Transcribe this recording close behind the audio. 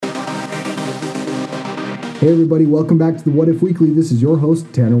Hey everybody, welcome back to the What If Weekly. This is your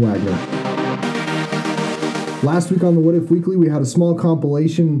host, Tanner Wagner. Last week on the What If Weekly, we had a small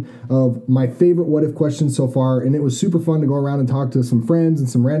compilation of my favorite what if questions so far, and it was super fun to go around and talk to some friends and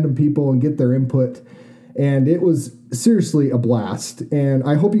some random people and get their input. And it was seriously a blast. And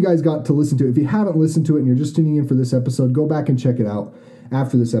I hope you guys got to listen to it. If you haven't listened to it and you're just tuning in for this episode, go back and check it out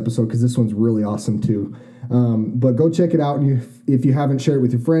after this episode because this one's really awesome too. But go check it out. And if you haven't shared it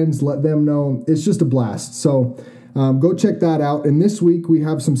with your friends, let them know. It's just a blast. So go check that out. And this week we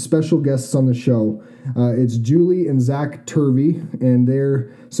have some special guests on the show. It's Julie and Zach Turvey, and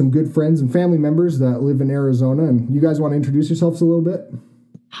they're some good friends and family members that live in Arizona. And you guys want to introduce yourselves a little bit?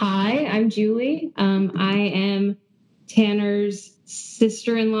 Hi, I'm Julie. I am Tanner's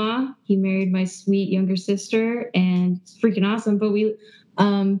sister-in-law. He married my sweet younger sister, and it's freaking awesome. But we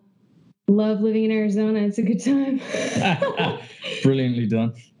love living in Arizona. It's a good time. Brilliantly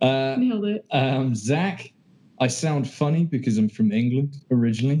done. Nailed it. Zach, I sound funny because I'm from England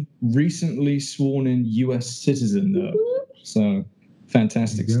originally. Recently sworn in U.S. citizen, though. So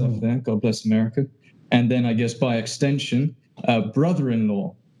fantastic stuff there. God bless America. And then I guess by extension,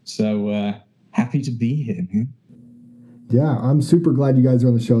 brother-in-law. So happy to be here, man. Yeah, I'm super glad you guys are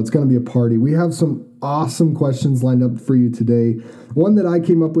on the show. It's going to be a party. We have some awesome questions lined up for you today. One that I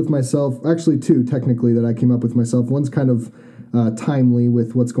came up with myself, actually two technically that I came up with myself. One's kind of timely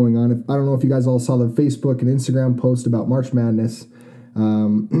with what's going on. I don't know if you guys all saw the Facebook and Instagram post about March Madness.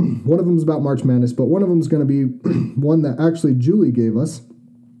 One of them is about March Madness, but one of them is going to be one that actually Julie gave us.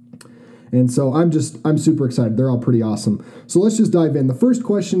 And so I'm super excited. They're all pretty awesome. So let's just dive in. The first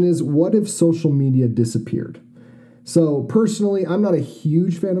question is, what if social media disappeared? So personally, I'm not a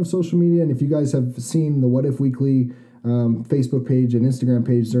huge fan of social media. And if you guys have seen the What If Weekly Facebook page and Instagram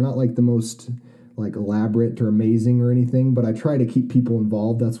page, they're not like the most like elaborate or amazing or anything, but I try to keep people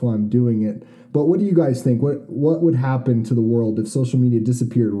involved. That's why I'm doing it. But what do you guys think? What would happen to the world if social media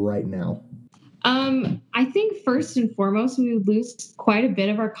disappeared right now? I think first and foremost, we would lose quite a bit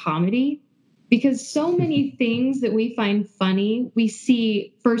of our comedy because so many things that we find funny, we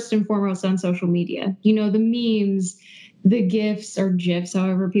see first and foremost on social media. You know, the memes, the GIFs or GIFs,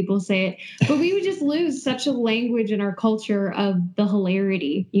 however people say it. But we would just lose such a language in our culture of the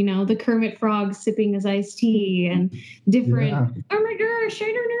hilarity, you know, the Kermit Frog sipping his iced tea and different, oh my gosh, I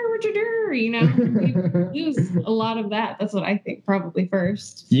don't know what to do, you know, we lose a lot of that. That's what I think probably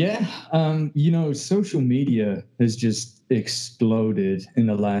first. Yeah. You know, social media has just exploded in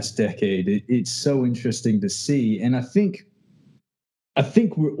the last decade. It's so interesting to see. And I think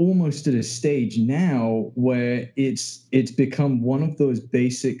we're almost at a stage now where it's become one of those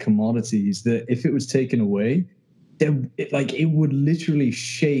basic commodities that if it was taken away, it would literally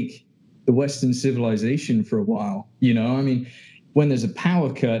shake the Western civilization for a while. You know, I mean, when there's a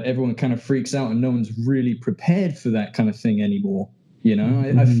power cut, everyone kind of freaks out and no one's really prepared for that kind of thing anymore. You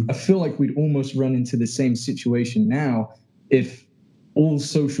know, I feel like we'd almost run into the same situation now if all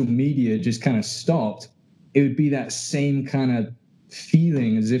social media just kind of stopped. It would be that same kind of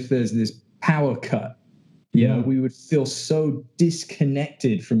feeling as if there's this power cut. You know, we would feel so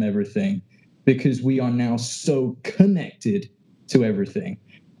disconnected from everything because we are now so connected to everything.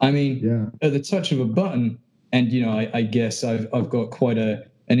 I mean, at the touch of a button, and you know, I guess I've got quite an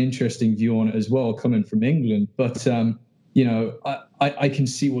interesting view on it as well, coming from England. But you know, I can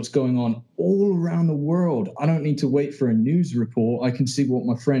see what's going on all around the world. I don't need to wait for a news report. I can see what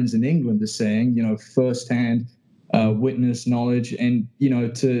my friends in England are saying, you know, firsthand. Witness knowledge, and you know,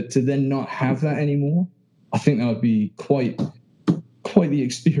 to then not have that anymore, I think that would be quite the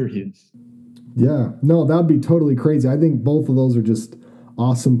experience. Yeah, no, that would be totally crazy. I think both of those are just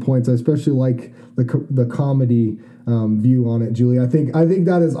awesome points. I especially like the comedy view on it, Julie. I think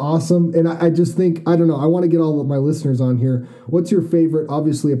that is awesome, and I just think, I don't know, I want to get all of my listeners on here. What's your favorite,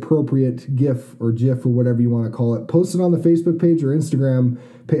 obviously appropriate GIF or GIF or whatever you want to call it? Post it on the Facebook page or Instagram.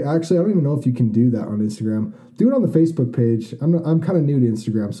 Actually, I don't even know if you can do that on Instagram. Do it on the Facebook page. I'm kind of new to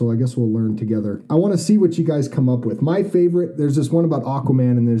Instagram, so I guess we'll learn together. I want to see what you guys come up with. My favorite, there's this one about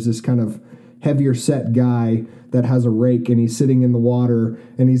Aquaman, and there's this kind of heavier set guy that has a rake, and he's sitting in the water,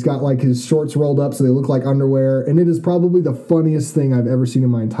 and he's got like his shorts rolled up so they look like underwear, and it is probably the funniest thing I've ever seen in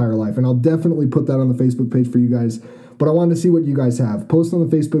my entire life. And I'll definitely put that on the Facebook page for you guys. But I wanted to see what you guys have. Post on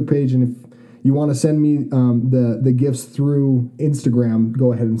the Facebook page, and if you want to send me the gifts through Instagram,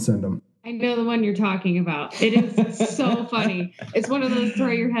 go ahead and send them. I know the one you're talking about. It is so funny. It's one of those throw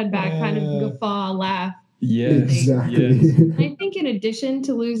your head back kind of guffaw laugh. Yes, exactly. Yes. I think in addition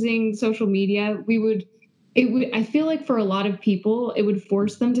to losing social media, I feel like for a lot of people, it would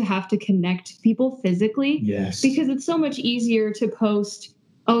force them to have to connect people physically. Yes. Because it's so much easier to post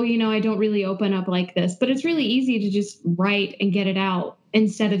oh, I don't really open up like this. But it's really easy to just write and get it out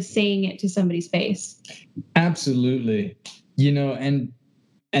instead of saying it to somebody's face. Absolutely.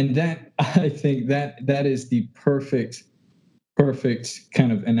 And that, I think that is the perfect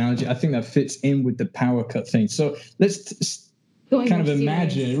kind of analogy. I think that fits in with the power cut thing. So let's kind of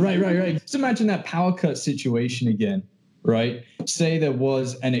imagine, right. Just imagine that power cut situation again, right? Say there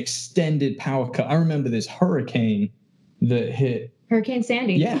was an extended power cut. I remember this hurricane that hit Hurricane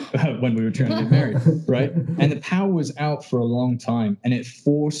Sandy. Yeah, when we were trying to get married, right? And the power was out for a long time, and it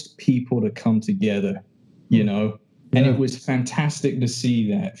forced people to come together, And it was fantastic to see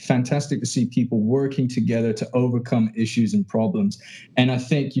that. Fantastic to see people working together to overcome issues and problems. And I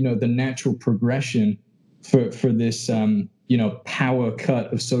think, the natural progression for this, power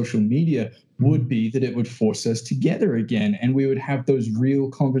cut of social media would be that it would force us together again, and we would have those real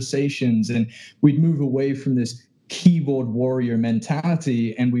conversations, and we'd move away from this keyboard warrior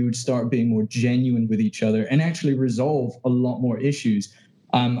mentality, and we would start being more genuine with each other and actually resolve a lot more issues.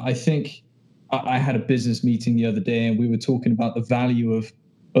 I think I had a business meeting the other day, and we were talking about the value of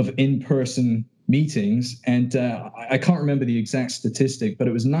in-person meetings. And I can't remember the exact statistic, but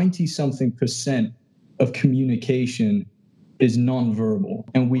it was 90-something% of communication is nonverbal,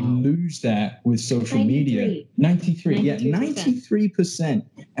 and we lose that with social media. 93%,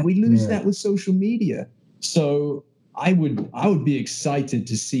 and we lose that with social media. So I would be excited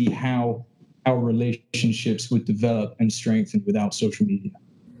to see how our relationships would develop and strengthen without social media.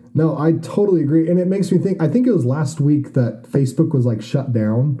 No, I totally agree. And it makes me think, I think it was last week that Facebook was like shut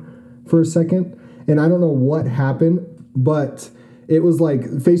down for a second. And I don't know what happened, but it was like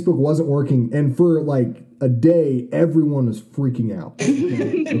Facebook wasn't working. And for like a day, everyone was freaking out.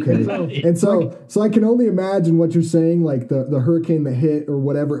 Okay. And so I can only imagine what you're saying, like the hurricane that hit or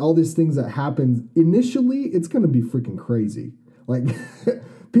whatever, all these things that happened. Initially, it's going to be freaking crazy. Like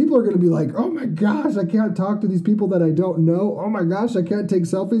people are going to be like, oh my gosh, I can't talk to these people that I don't know. Oh my gosh, I can't take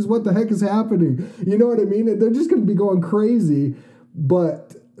selfies. What the heck is happening? You know what I mean? They're just going to be going crazy.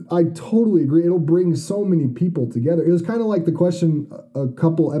 But I totally agree. It'll bring so many people together. It was kind of like the question a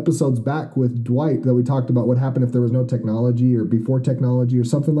couple episodes back with Dwight that we talked about what happened if there was no technology or before technology or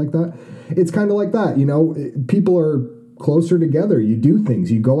something like that. It's kind of like that, people are closer together. You do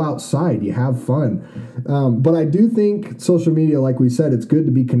things, you go outside, you have fun. But I do think social media, like we said, it's good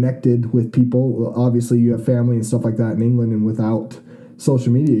to be connected with people. Obviously, you have family and stuff like that in England, and without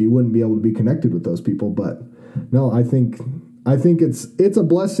social media, you wouldn't be able to be connected with those people. But no, I think it's a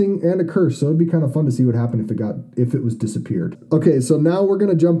blessing and a curse. So it'd be kind of fun to see what happened if it was disappeared. Okay, so now we're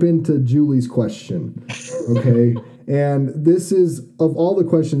gonna jump into Julie's question. Okay. And this is, of all the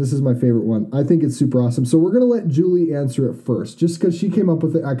questions, this is my favorite one. I think it's super awesome. So we're going to let Julie answer it first, just because she came up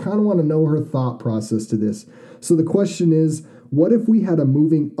with it. I kind of want to know her thought process to this. So the question is, what if we had a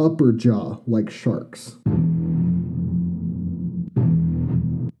moving upper jaw like sharks?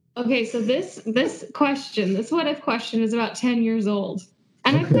 Okay, so this what if question is about 10 years old.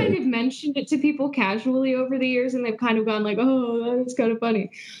 And I've kind of mentioned it to people casually over the years, and they've kind of gone like, oh, that's kind of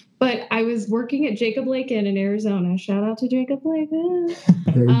funny. But I was working at Jacob Lake Inn in Arizona. Shout out to Jacob Lake Inn.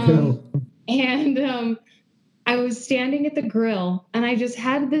 There you go. And I was standing at the grill, and I just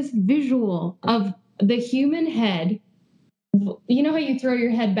had this visual of the human head. You know how you throw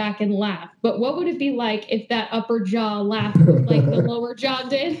your head back and laugh, but what would it be like if that upper jaw laughed like the lower jaw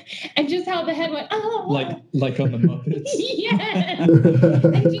did, and just how the head went, oh, like on the Muppets. Yes.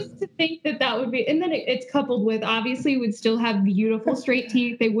 And just to think that would be, and then it's coupled with, obviously would still have beautiful straight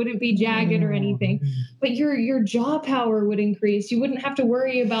teeth, they wouldn't be jagged or anything, but your jaw power would increase. You wouldn't have to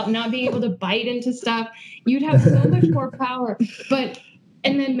worry about not being able to bite into stuff. You'd have so much more power.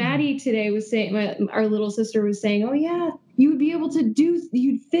 And then Maddie today was saying, our little sister was saying, oh yeah, you would be able to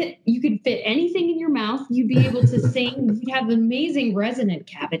you could fit anything in your mouth. You'd be able to sing. You'd have an amazing resonant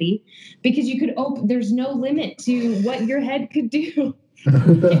cavity because you could there's no limit to what your head could do. I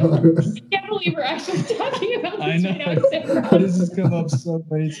can't believe we're actually talking about this. I know. This has come up so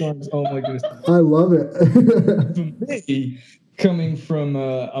many times. Oh my goodness. I love it. For me, coming from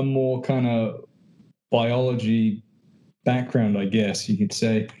a more kind of biology background, I guess you could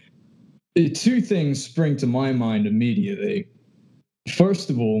say, two things spring to my mind immediately. First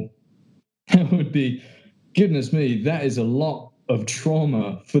of all, that would be, goodness me, that is a lot of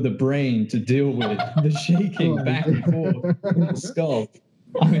trauma for the brain to deal with, the shaking back and forth in the skull.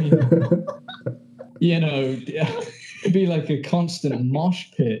 I mean, it'd be like a constant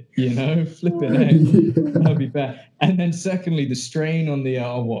mosh pit, flipping out. That'd be bad. And then secondly, the strain on the,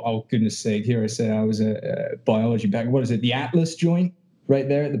 oh goodness sake, here I say I was a biology back. What is it? The atlas joint, right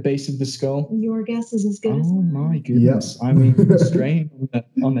there at the base of the skull. Your guess is as good as Oh mine. my goodness. Yep. I mean, strain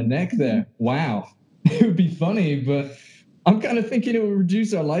on the neck there. Wow. It would be funny, but I'm kind of thinking it would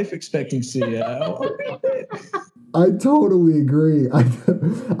reduce our life expectancy a little bit. I totally agree. I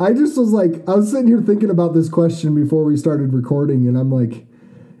just was like, I was sitting here thinking about this question before we started recording, and I'm like,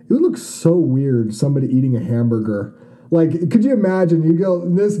 it would look so weird, somebody eating a hamburger. Like, could you imagine? You go,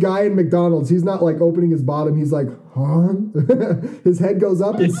 this guy in McDonald's, he's not like opening his bottom, he's like, huh? His head goes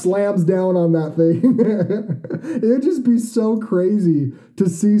up and slams down on that thing. It would just be so crazy to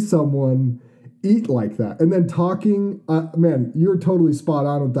see someone eat like that. And then talking, man, you're totally spot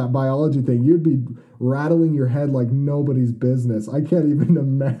on with that biology thing. You'd be rattling your head like nobody's business. I can't even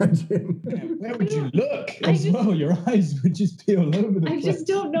imagine. Where would you look well? Your eyes would just be all over the place. I just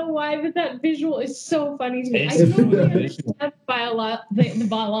don't know why, but that visual is so funny to me. It's I totally a understand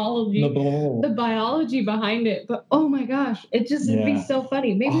the biology behind it, but oh my gosh, it just would be so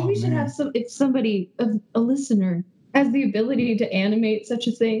funny. Maybe we should have if somebody, a listener, has the ability to animate such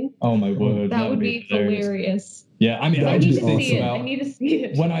a thing. Oh my word, that would be hilarious. Yeah, I mean, That I would be just think awesome. about I need to see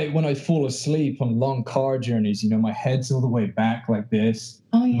it. when I fall asleep on long car journeys. You know, my head's all the way back like this.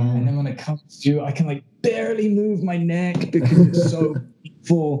 Oh yeah. And then when it comes to, I can like barely move my neck because it's so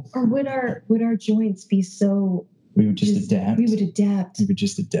full. Or would our joints be so? We would just adapt. We would adapt. We would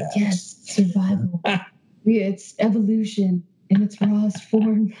just adapt. Yes, survival. It's evolution in its rawest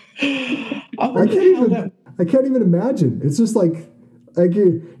form. I can't even imagine. It's just like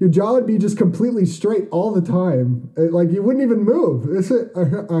your jaw would be just completely straight all the time. Like you wouldn't even move.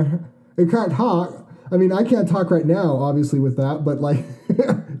 It can't talk. I mean, I can't talk right now, obviously, with that, but like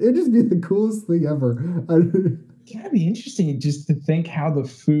it'd just be the coolest thing ever. It'd be interesting just to think how the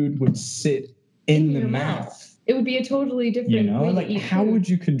food would sit in the mouth. It would be a totally different way like to eat how food. Would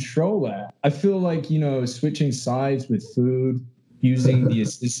you control that? I feel like, switching sides with food, using the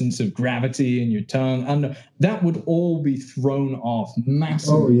assistance of gravity in your tongue, and that would all be thrown off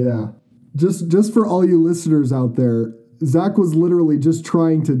massively. Oh, yeah. Just for all you listeners out there, Zach was literally just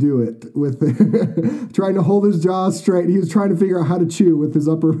trying to do it with trying to hold his jaw straight. He was trying to figure out how to chew with his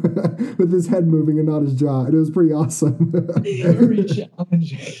with his head moving and not his jaw. And it was pretty awesome. Very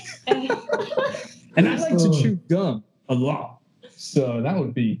challenging. And I like to chew gum a lot. So that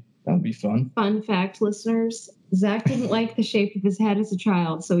would be fun. Fun fact, listeners, Zach didn't like the shape of his head as a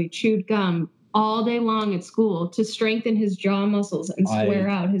child, so he chewed gum all day long at school to strengthen his jaw muscles and square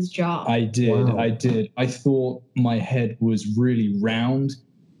out his jaw. I did. Wow. I thought my head was really round,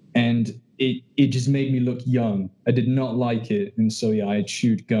 and it just made me look young. I did not like it. And so, I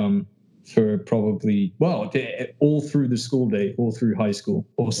chewed gum for probably, all through the school day, all through high school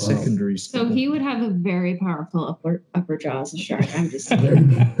or secondary school. So he would have a very powerful upper jaw as a shark. I'm just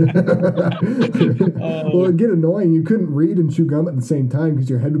saying. Well, it'd get annoying. You couldn't read and chew gum at the same time because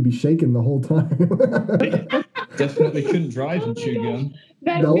your head would be shaking the whole time. Definitely couldn't drive and chew gum.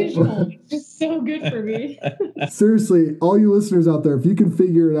 That visual is just so good for me. Seriously, all you listeners out there, if you can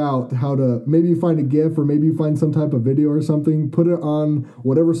figure it out how to, maybe you find a GIF or maybe you find some type of video or something, put it on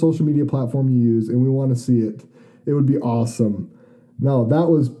whatever social media platform you use, and we want to see it. It would be awesome. No, that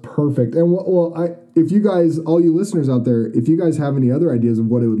was perfect. And if you guys, all you listeners out there, if you guys have any other ideas of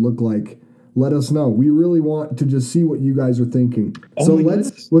what it would look like, let us know. We really want to just see what you guys are thinking.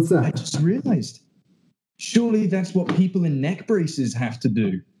 What's that? I just realized. Surely that's what people in neck braces have to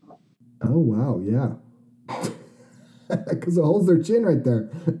do. Oh, wow, yeah. Because it holds their chin right there.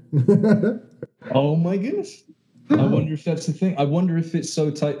 Oh, my goodness. I wonder if that's the thing. I wonder if it's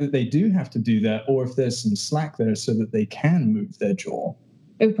so tight that they do have to do that, or if there's some slack there so that they can move their jaw.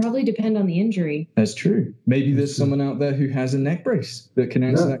 It would probably depend on the injury. That's true. Maybe there's someone out there who has a neck brace that can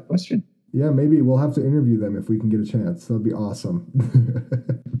answer that question. Yeah, maybe we'll have to interview them if we can get a chance. That'd be awesome.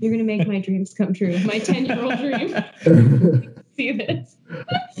 You're going to make my dreams come true. My 10-year-old dream. See this.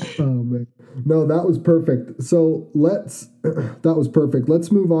 Oh, man. No, that was perfect. So that was perfect.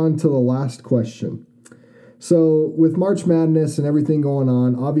 Let's move on to the last question. So with March Madness and everything going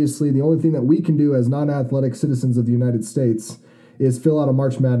on, obviously the only thing that we can do as non-athletic citizens of the United States is fill out a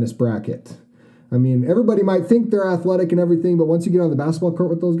March Madness bracket. I mean, everybody might think they're athletic and everything, but once you get on the basketball court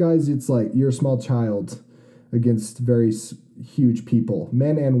with those guys, it's like you're a small child against very huge people,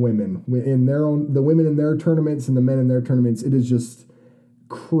 men and women. The women in their tournaments and the men in their tournaments, it is just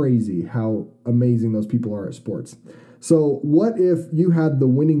crazy how amazing those people are at sports. So what if you had the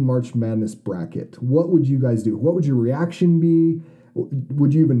winning March Madness bracket? What would you guys do? What would your reaction be?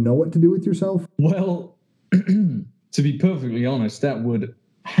 Would you even know what to do with yourself? Well, to be perfectly honest, that would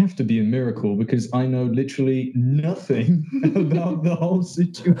have to be a miracle because I know literally nothing about the whole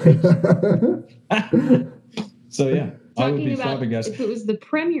situation. So yeah, I would be talking about flabbergasted. if it was the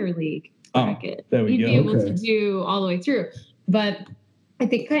Premier League bracket, there we you'd go. be able Okay. to do all the way through. But I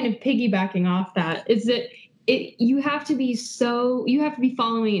think kind of piggybacking off that is that you have to be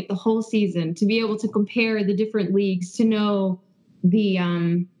following it the whole season to be able to compare the different leagues to know the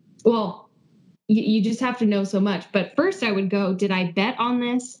you just have to know so much. But first I would go, did I bet on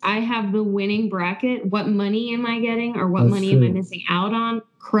this? I have the winning bracket. What money am I getting, or what That's money am I true. missing out on?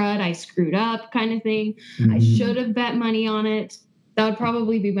 Crud, I screwed up kind of thing. I Mhm. should have bet money on it. That would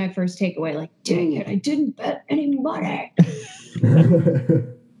probably be my first takeaway. Like, dang it, I didn't bet any money.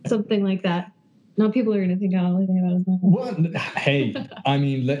 Something like that. Now people are going to think all I think about is money. Well, hey, I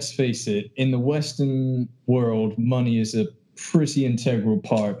mean, let's face it. In the Western world, money is a pretty integral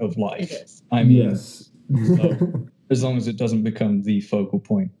part of life. It is. I mean, Yes. so, as long as it doesn't become the focal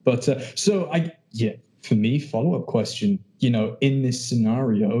point. But for me, follow-up question, in this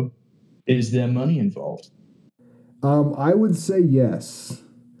scenario, is there money involved? I would say yes.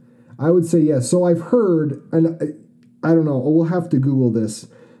 So I've heard, and I don't know, we'll have to Google this,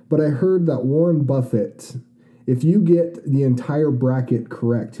 but I heard that Warren Buffett, if you get the entire bracket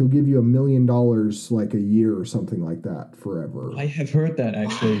correct, he'll give you $1 million like a year or something like that forever. I have heard that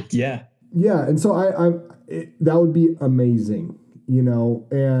actually. What? Yeah, and so that would be amazing,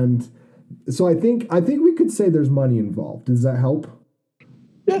 and so I think we could say there's money involved. Does that help?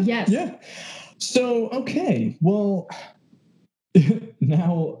 Yeah. Yes. Yeah. So, okay. Well,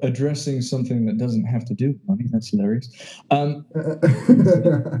 now addressing something that doesn't have to do with money, that's hilarious.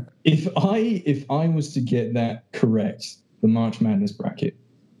 If I was to get that correct, the March Madness bracket,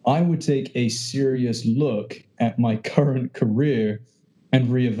 I would take a serious look at my current career and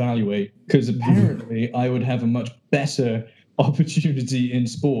reevaluate, because apparently I would have a much better opportunity in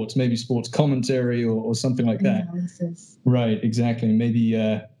sports, maybe sports commentary or something like that. Analysis. Right, exactly. Maybe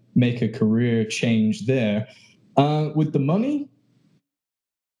make a career change there. With the money,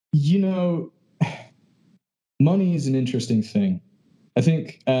 money is an interesting thing. I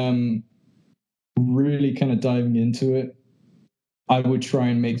think really kind of diving into it, I would try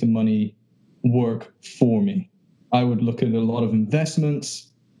and make the money work for me. I would look at a lot of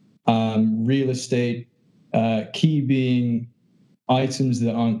investments, real estate, key being items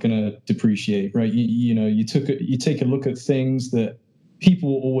that aren't going to depreciate, right? You take a look at things that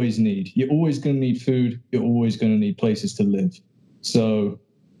people always need. You're always going to need food. You're always going to need places to live. So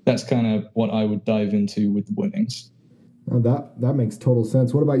that's kind of what I would dive into with the winnings. Oh, that makes total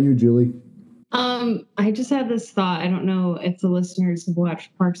sense. What about you, Julie? I just had this thought. I don't know if the listeners have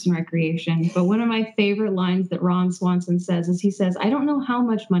watched Parks and Recreation, but one of my favorite lines that Ron Swanson says is he says, "I don't know how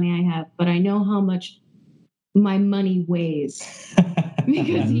much money I have, but I know how much my money weighs."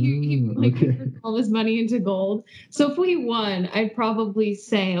 Because he converts all his money into gold. So if we won, I'd probably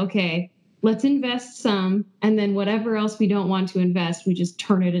say, okay, let's invest some, and then whatever else we don't want to invest, we just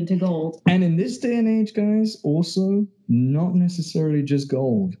turn it into gold. And in this day and age, guys, also not necessarily just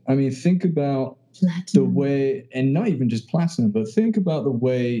gold. I mean, think about the way, and not even just platinum, but think about the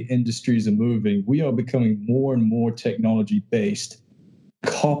way industries are moving. We are becoming more and more technology based.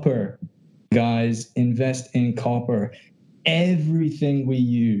 Copper, guys, invest in copper. Everything we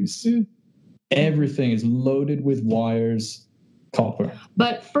use, everything is loaded with wires, copper.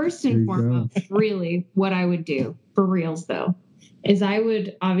 But first and foremost, really what I would do for reals though, is I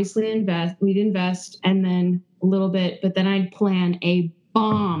would obviously we'd invest and then a little bit, but then I'd plan a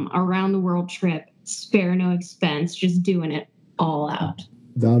bomb around the world trip, spare no expense, just doing it all out.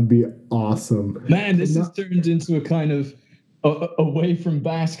 That'd be awesome. Man, this has turned into a kind of away from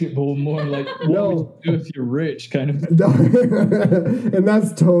basketball, more like what would you do if you're rich kind of. And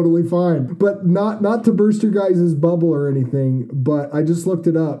that's totally fine. But not to burst your guys' bubble or anything, but I just looked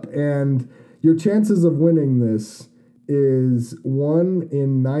it up, and your chances of winning this is 1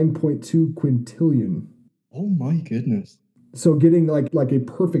 in 9.2 quintillion. Oh my goodness. So getting like a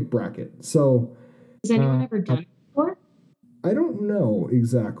perfect bracket. So has anyone ever done it before? I don't know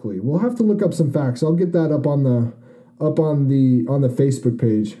exactly. We'll have to look up some facts. I'll get that up on the Facebook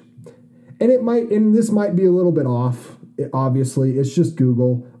page. And this might be a little bit off. Obviously, it's just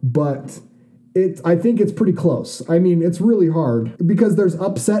Google, but I think it's pretty close. I mean, it's really hard because there's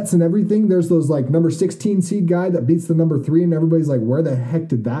upsets and everything. There's those like number 16 seed guy that beats the number 3, and everybody's like, where the heck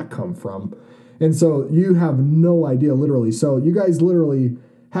did that come from? And so you have no idea, literally. So you guys literally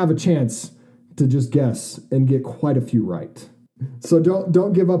have a chance to just guess and get quite a few right. So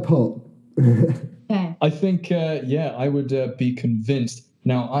don't give up hope. Okay. I think, I would be convinced.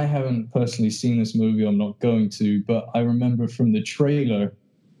 Now, I haven't personally seen this movie. I'm not going to, but I remember from the trailer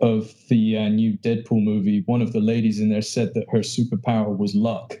of the new Deadpool movie, one of the ladies in there said that her superpower was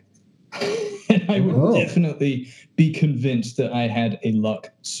luck. And I would definitely be convinced that I had a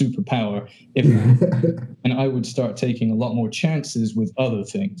luck superpower and I would start taking a lot more chances with other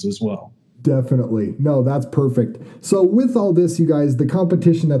things as well. Definitely. No, that's perfect. So with all this, you guys, the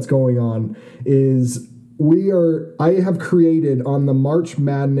competition that's going on is I have created on the March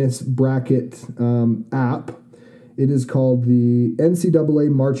Madness bracket app. It is called the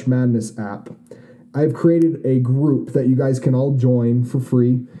NCAA March Madness app. I've created a group that you guys can all join for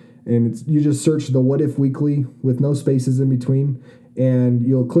free. And you just search the What If Weekly with no spaces in between. And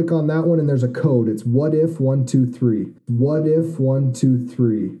you'll click on that one, and there's a code. It's What If 123. What If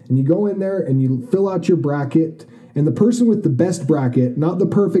 123. And you go in there and you fill out your bracket. And the person with the best bracket, not the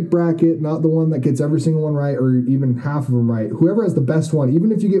perfect bracket, not the one that gets every single one right or even half of them right, whoever has the best one,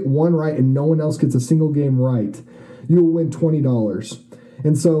 even if you get one right and no one else gets a single game right, you'll win $20.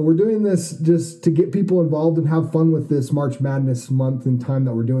 And so we're doing this just to get people involved and have fun with this March Madness month and time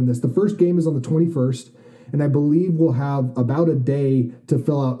that we're doing this. The first game is on the 21st, and I believe we'll have about a day to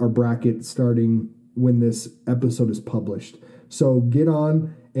fill out our bracket starting when this episode is published. So get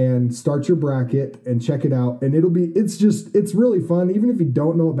on and start your bracket and check it out. And it's really fun. Even if you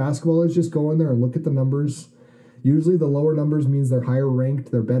don't know what basketball is, just go in there and look at the numbers. Usually the lower numbers means they're higher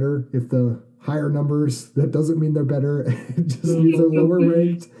ranked, they're better. If the higher numbers, that doesn't mean they're better. It just means they're lower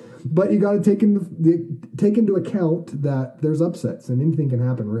ranked. But you got to take into account that there's upsets and anything can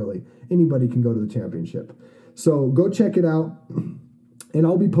happen, really. Anybody can go to the championship. So go check it out. And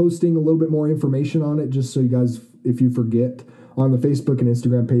I'll be posting a little bit more information on it just so you guys, if you forget, on the Facebook and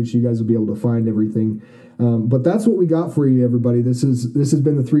Instagram page, so you guys will be able to find everything. But that's what we got for you, everybody. This has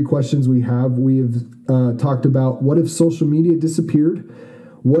been the 3 questions we have. We have talked about what if social media disappeared?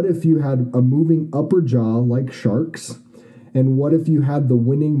 What if you had a moving upper jaw like sharks? And what if you had the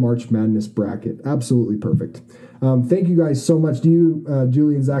winning March Madness bracket? Absolutely perfect. Thank you guys so much. Do you,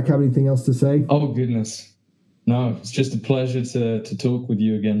 Julie and Zach, have anything else to say? Oh, goodness. No, it's just a pleasure to talk with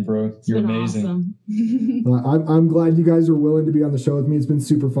you again, bro. You're amazing. Awesome. I'm glad you guys are willing to be on the show with me. It's been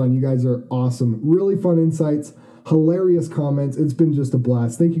super fun. You guys are awesome. Really fun insights, hilarious comments. It's been just a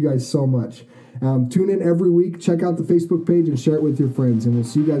blast. Thank you guys so much. Tune in every week. Check out the Facebook page and share it with your friends. And we'll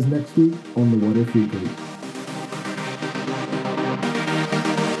see you guys next week on the What If Weekly.